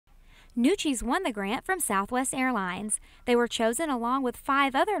Nuci's won the grant from Southwest Airlines. They were chosen along with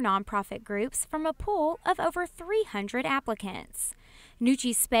 5 other nonprofit groups from a pool of over 300 applicants.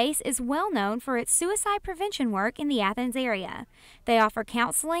 Nuci Space is well known for its suicide prevention work in the Athens area. They offer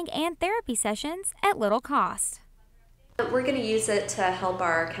counseling and therapy sessions at little cost. We're going to use it to help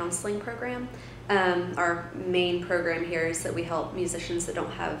our counseling program. Our main program here is that we help musicians that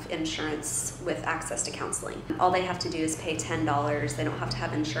don't have insurance with access to counseling. All they have to do is pay $10, they don't have to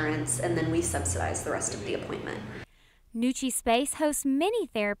have insurance, and then we subsidize the rest of the appointment. Nuci Space hosts many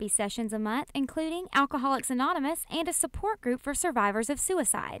therapy sessions a month, including Alcoholics Anonymous and a support group for survivors of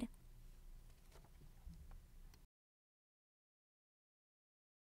suicide.